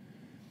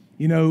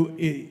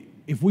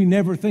 If we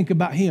never think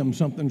about Him,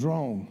 something's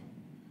wrong.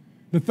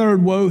 The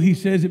third woe, he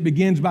says, it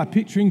begins by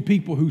picturing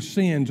people whose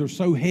sins are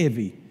so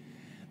heavy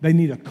they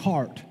need a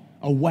cart,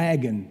 a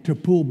wagon to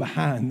pull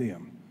behind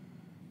them.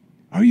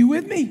 Are you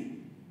with me?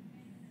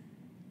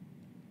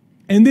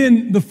 And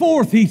then the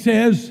fourth, he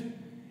says,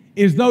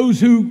 is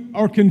those who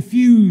are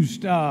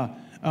confused.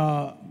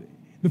 The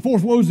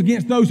fourth woe is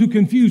against those who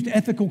confused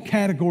ethical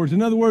categories.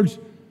 In other words,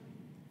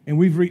 and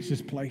we've reached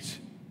this place,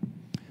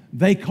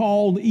 they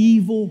called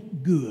evil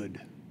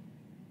good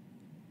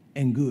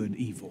and good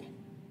evil.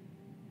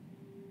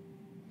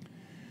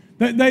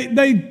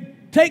 They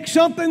take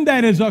something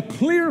that is a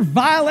clear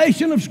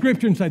violation of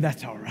Scripture and say,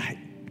 that's all right.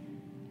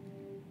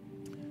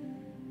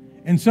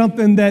 And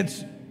something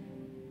that's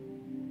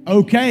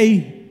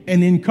okay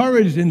and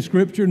encouraged in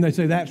Scripture, and they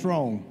say, that's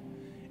wrong.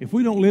 If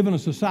we don't live in a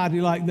society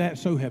like that,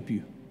 so help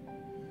you.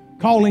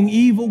 Calling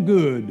evil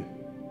good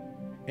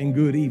and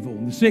good evil.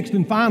 And the sixth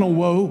and final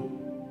woe,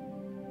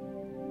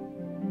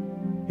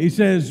 he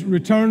says,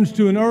 returns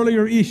to an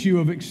earlier issue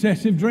of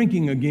excessive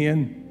drinking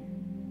again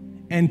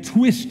and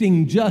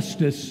twisting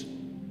justice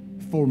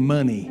for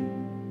money.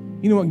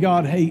 You know what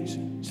God hates?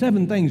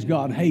 7 things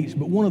God hates,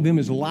 but one of them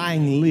is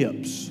lying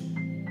lips.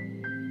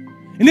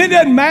 And it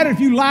doesn't matter if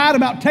you lied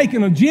about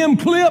taking a gym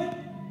clip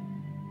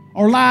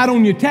or lied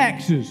on your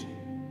taxes.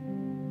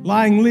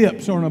 Lying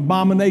lips are an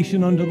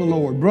abomination unto the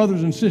Lord.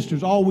 Brothers and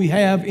sisters, all we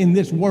have in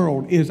this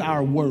world is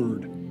our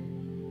word.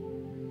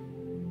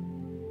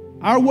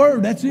 Our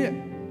word, that's it.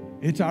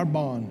 It's our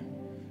bond.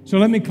 So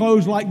let me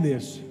close like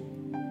this.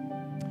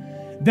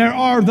 There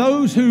are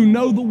those who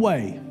know the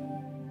way.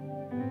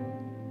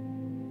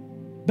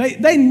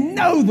 They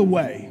know the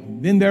way.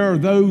 Then there are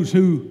those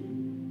who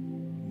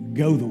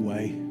go the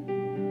way.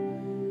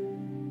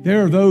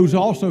 There are those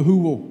also who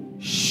will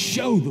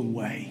show the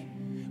way.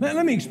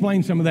 Let me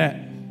explain some of that.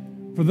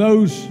 For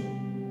those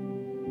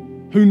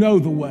who know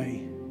the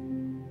way.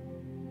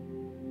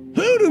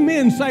 Who do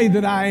men say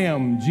that I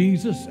am?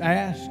 Jesus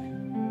asked.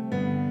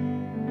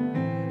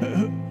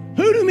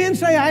 Who do men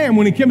say I am?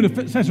 When he came to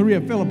Caesarea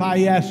Philippi,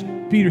 he asked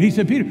Peter. He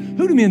said, Peter,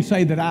 who do men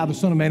say that I, the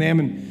Son of Man, am?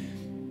 And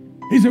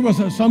he said, well,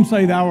 some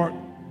say thou art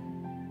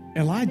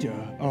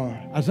Elijah or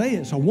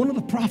Isaiah, so one of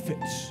the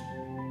prophets,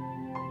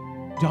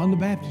 John the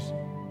Baptist.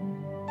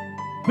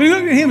 But he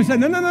looked at him and said,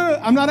 no,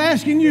 I'm not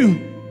asking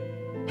you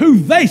who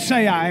they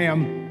say I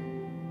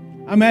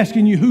am. I'm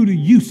asking you, who do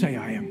you say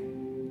I am?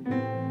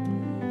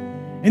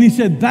 And he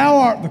said, thou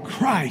art the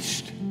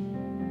Christ,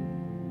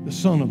 the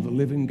Son of the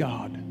living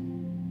God.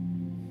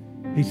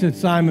 He said,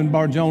 Simon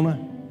Bar-Jonah,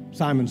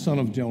 Simon, son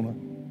of Jonah,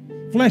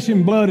 flesh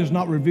and blood has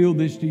not revealed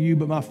this to you,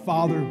 but my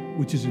Father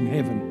which is in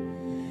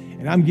heaven.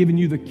 And I'm giving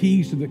you the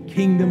keys to the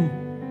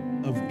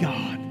kingdom of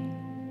God.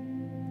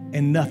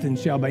 And nothing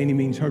shall by any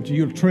means hurt you.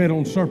 You'll tread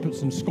on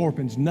serpents and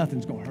scorpions.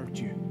 Nothing's going to hurt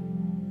you.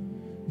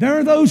 There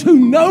are those who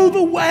know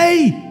the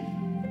way.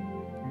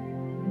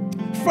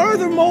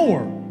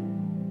 Furthermore,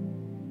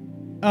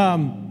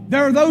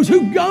 there are those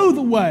who go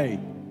the way.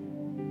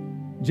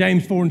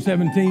 James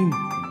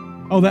 4:17.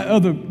 Oh,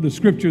 the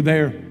scripture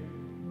there.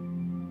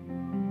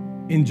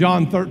 In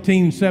John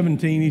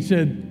 13:17, he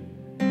said,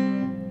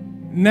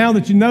 now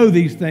that you know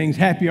these things,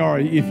 happy are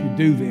you if you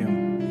do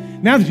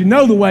them. Now that you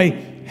know the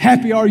way,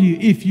 happy are you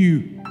if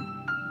you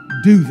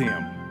do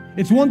them.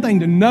 It's one thing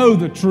to know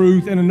the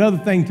truth and another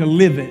thing to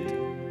live it.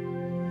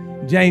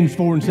 James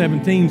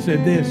 4:17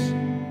 said this,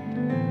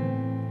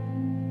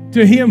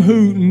 to him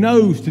who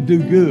knows to do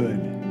good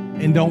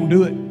and don't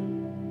do it,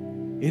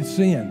 it's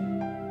sin.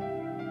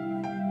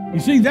 You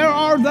see, there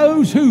are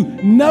those who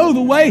know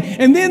the way,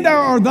 and then there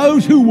are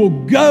those who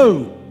will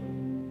go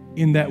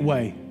in that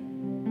way.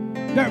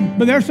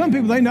 But there are some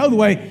people, they know the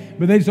way,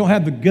 but they just don't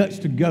have the guts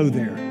to go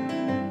there.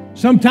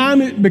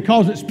 Sometimes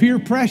because it's peer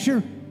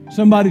pressure,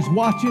 somebody's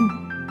watching.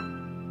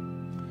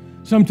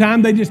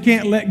 Sometimes they just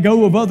can't let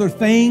go of other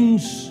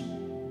things.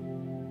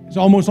 It's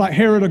almost like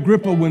Herod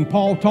Agrippa when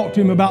Paul talked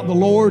to him about the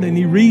Lord and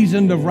he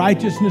reasoned of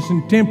righteousness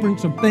and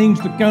temperance, of things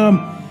to come.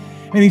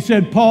 And he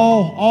said,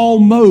 Paul,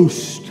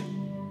 almost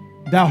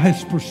thou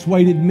hast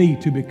persuaded me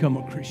to become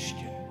a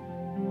Christian.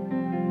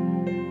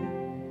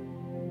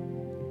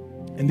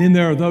 And then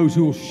there are those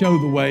who will show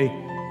the way.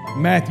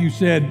 Matthew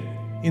said,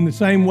 in the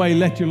same way,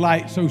 let your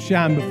light so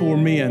shine before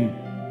men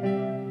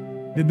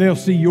that they'll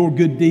see your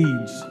good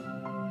deeds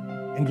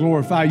and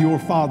glorify your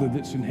Father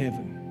that's in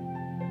heaven.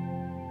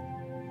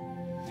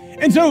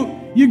 And so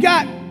you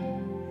got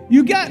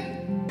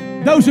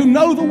those who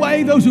know the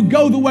way, those who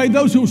go the way,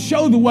 those who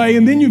show the way,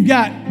 and then you've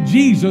got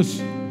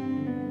Jesus,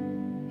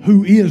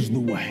 who is the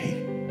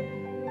way.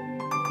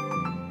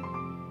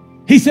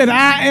 He said,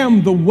 I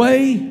am the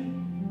way,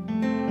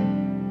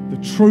 the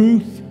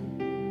truth,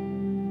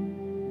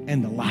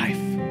 and the life.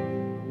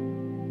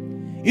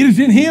 It is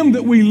in him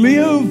that we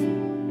live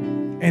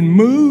and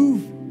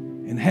move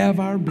and have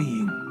our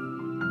being.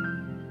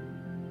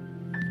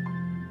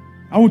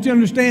 I want you to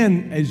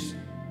understand, as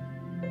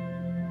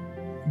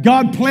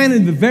God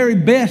planted the very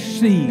best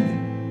seed.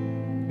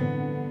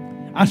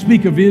 I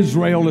speak of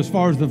Israel as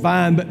far as the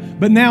vine,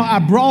 but now I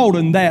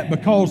broaden that,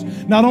 because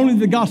not only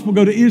did the gospel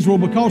go to Israel,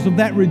 because of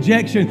that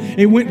rejection,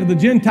 it went to the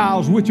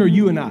Gentiles, which are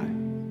you and I.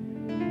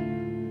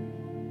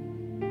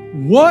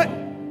 What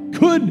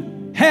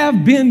could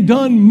have been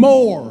done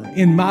more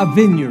in my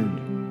vineyard,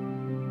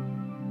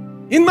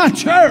 in my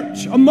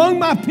church, among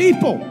my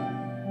people,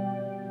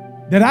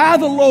 that I,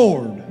 the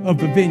Lord of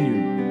the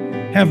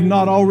vineyard, have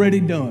not already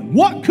done?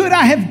 What could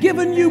I have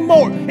given you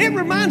more? It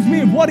reminds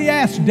me of what he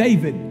asked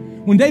David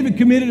when David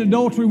committed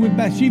adultery with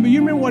Bathsheba. You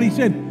remember what he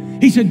said?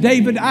 He said,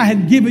 David, I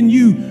had given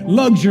you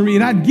luxury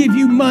and I'd give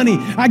you money.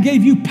 I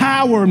gave you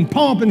power and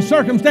pomp and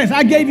circumstance.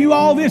 I gave you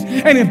all this.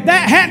 And if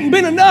that hadn't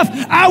been enough,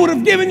 I would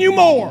have given you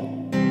more.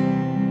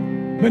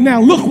 But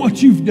now look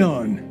what you've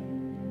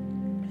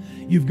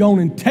done. You've gone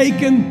and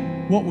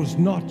taken what was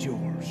not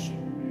yours.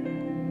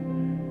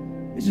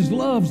 This is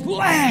love's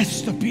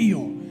last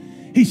appeal.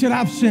 He said,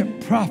 I've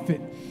sent prophet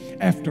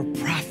after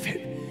prophet,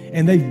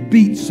 and they've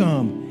beat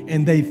some,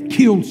 and they've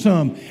killed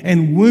some,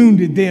 and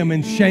wounded them,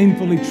 and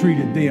shamefully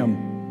treated them.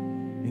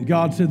 And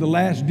God said the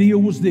last deal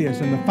was this,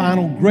 and the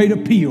final great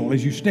appeal,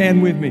 as you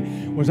stand with me,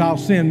 was I'll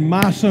send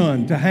my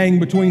Son to hang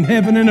between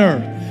heaven and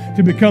earth,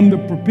 to become the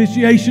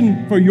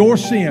propitiation for your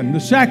sin, the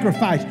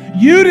sacrifice.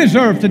 You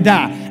deserve to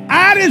die.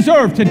 I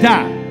deserve to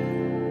die.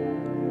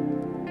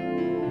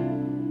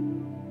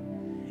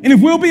 And if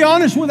we'll be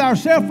honest with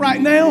ourselves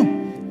right now,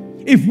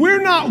 if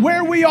we're not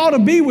where we ought to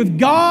be with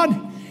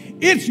God,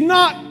 it's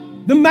not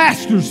the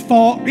master's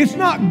fault. It's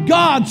not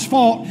God's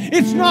fault.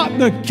 It's not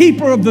the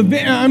keeper of the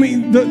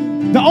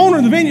owner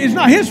of the vineyard. It's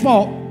not his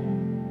fault.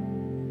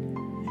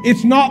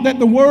 It's not that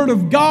the Word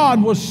of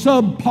God was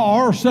subpar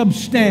or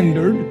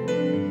substandard.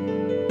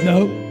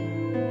 No.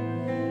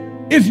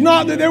 It's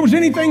not that there was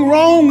anything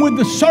wrong with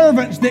the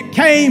servants that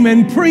came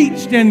and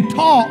preached and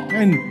taught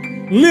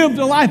and lived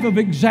a life of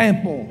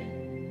example.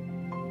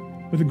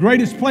 But the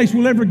greatest place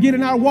we'll ever get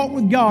in our walk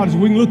with God is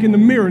we can look in the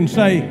mirror and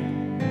say,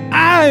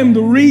 I am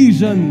the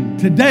reason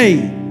today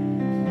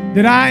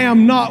that I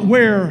am not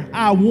where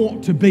I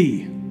want to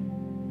be.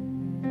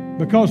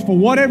 Because for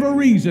whatever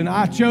reason,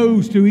 I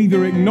chose to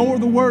either ignore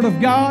the Word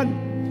of God,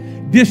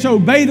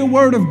 disobey the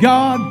Word of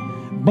God,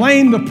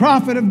 blame the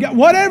prophet of God,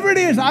 whatever it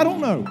is, I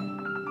don't know.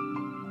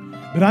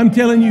 But I'm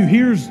telling you,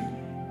 here's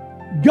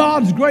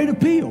God's great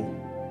appeal.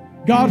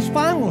 God's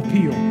final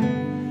appeal.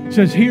 It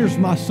says, here's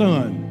my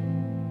Son.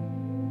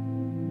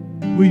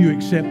 Will you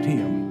accept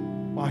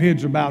Him? While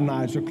heads are bowed and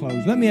eyes are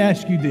closed. Let me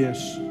ask you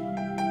this.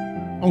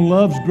 On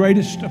love's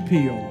greatest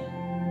appeal,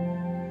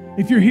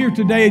 if you're here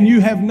today and you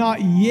have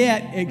not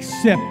yet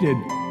accepted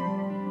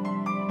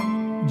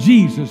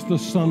Jesus, the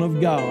Son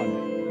of God,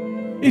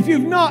 if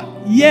you've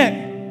not yet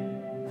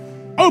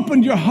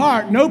opened your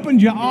heart and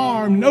opened your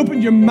arm and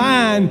opened your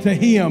mind to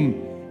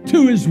Him,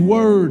 to His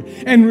Word,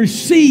 and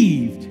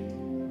received,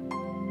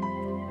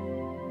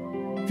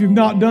 if you've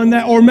not done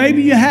that, or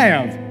maybe you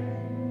have,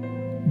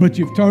 but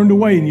you've turned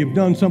away and you've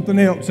done something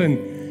else, and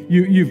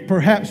you've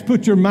perhaps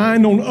put your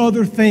mind on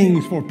other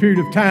things for a period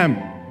of time.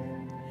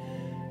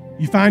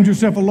 You find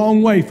yourself a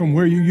long way from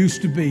where you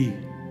used to be.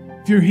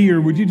 If you're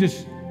here, would you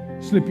just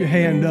slip your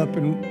hand up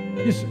and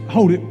just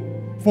hold it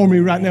for me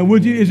right now,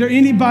 would you? Is there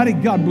anybody?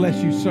 God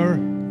bless you, sir.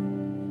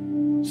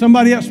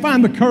 Somebody else,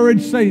 find the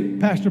courage, say,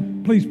 Pastor,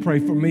 please pray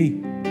for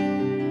me.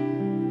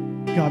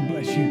 God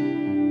bless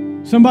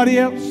you. Somebody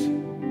else?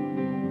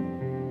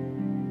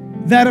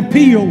 That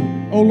appeal,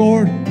 oh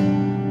Lord.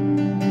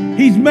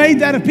 He's made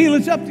that appeal.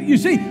 It's up to you.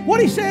 See,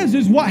 what He says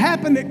is what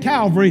happened at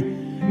Calvary.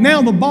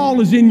 Now the ball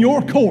is in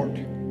your court.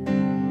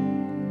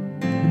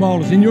 The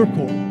ball is in your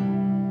court.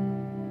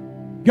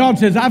 God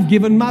says, I've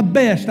given my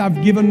best.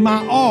 I've given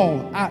my all.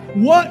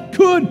 What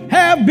could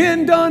have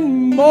been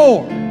done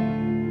more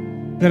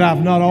that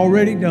I've not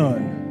already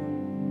done?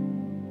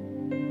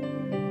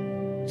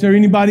 Is there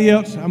anybody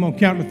else? I'm going to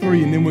count to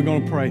 3 and then we're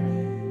going to pray.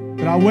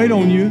 But I'll wait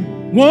on you.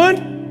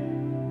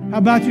 1. How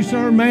about you,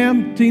 sir,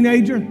 ma'am,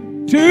 teenager?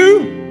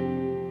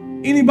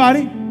 2.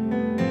 Anybody?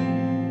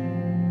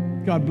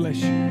 God bless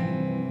you.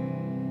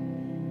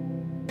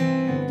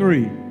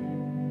 3.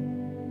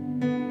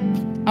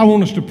 I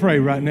want us to pray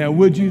right now,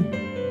 would you?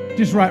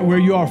 Just right where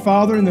you are,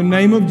 Father, in the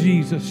name of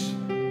Jesus.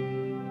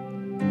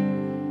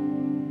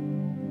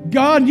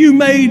 God, you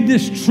made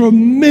this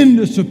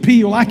tremendous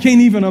appeal. I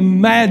can't even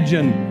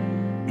imagine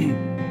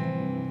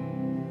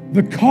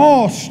the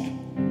cost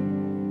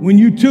when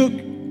you took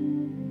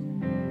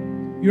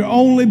your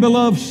only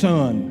beloved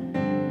Son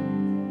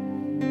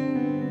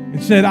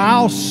and said,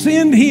 I'll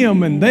send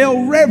Him, and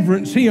they'll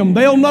reverence Him.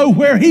 They'll know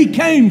where He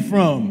came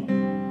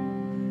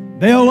from.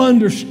 They'll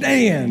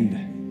understand.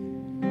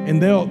 And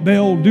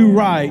they'll do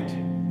right.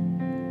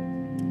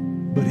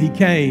 But He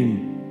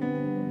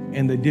came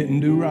and they didn't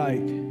do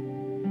right.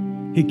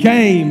 He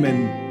came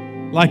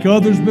and, like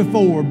others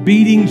before,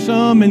 beating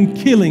some and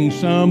killing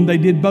some, they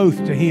did both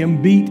to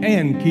Him, beat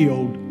and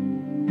killed.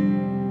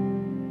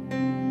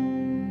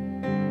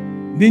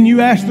 Then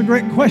you ask the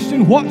great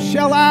question, what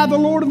shall I, the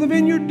Lord of the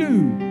vineyard,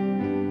 do?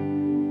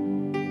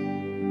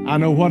 I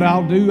know what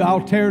I'll do.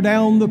 I'll tear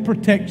down the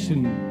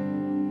protection.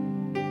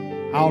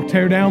 I'll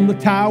tear down the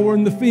tower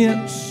and the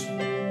fence.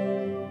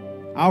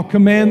 I'll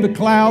command the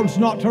clouds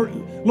not to...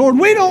 Lord,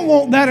 we don't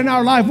want that in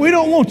our life. We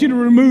don't want you to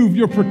remove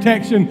your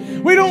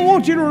protection. We don't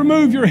want you to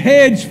remove your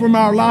hedge from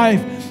our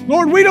life.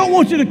 Lord, we don't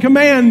want you to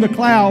command the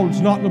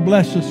clouds not to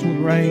bless us with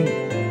rain.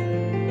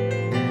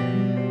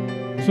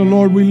 So,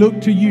 Lord, we look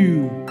to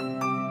you.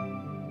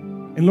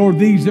 And, Lord,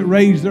 these that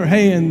raise their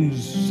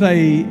hands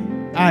say,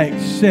 I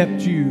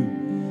accept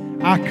you.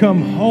 I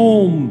come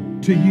home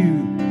to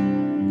you.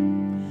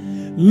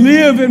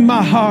 Live in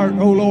my heart,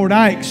 oh Lord.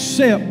 I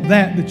accept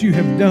that you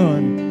have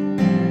done.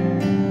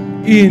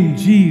 In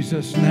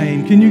Jesus'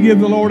 name. Can you give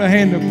the Lord a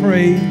hand of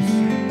praise?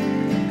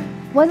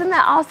 Wasn't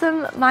that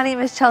awesome? My name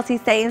is Chelsea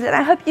Sains, and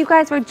I hope you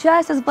guys were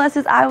just as blessed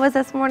as I was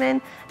this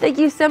morning. Thank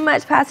you so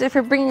much, Pastor,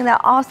 for bringing that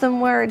awesome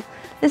word.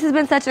 This has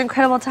been such an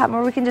incredible time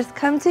where we can just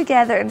come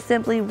together and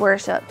simply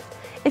worship.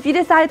 If you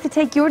decided to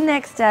take your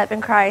next step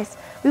in Christ,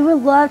 we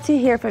would love to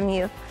hear from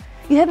you.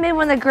 You have made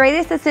one of the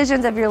greatest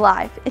decisions of your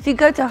life. If you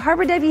go to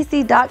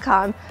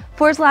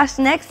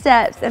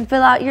harborwc.com/nextsteps and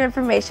fill out your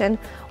information,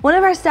 one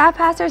of our staff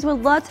pastors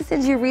would love to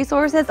send you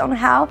resources on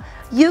how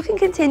you can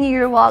continue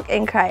your walk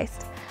in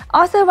Christ.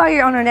 Also, while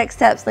you're on our Next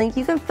Steps link,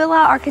 you can fill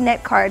out our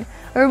Connect card,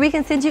 where we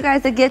can send you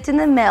guys a gift in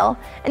the mail,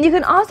 and you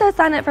can also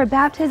sign up for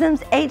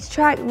baptisms,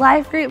 H-track,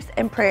 life groups,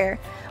 and prayer.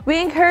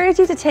 We encourage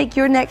you to take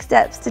your next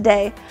steps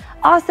today.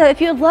 Also, if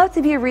you would love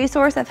to be a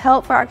resource of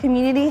help for our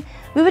community,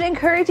 we would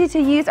encourage you to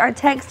use our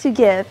text to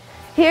give.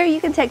 Here,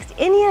 you can text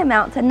any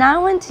amount to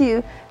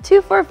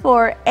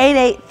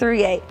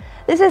 912-244-8838.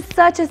 This is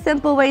such a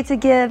simple way to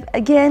give.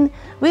 Again,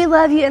 we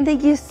love you and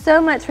thank you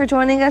so much for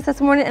joining us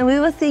this morning, and we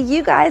will see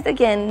you guys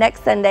again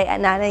next Sunday at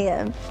 9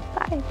 a.m.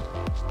 Bye.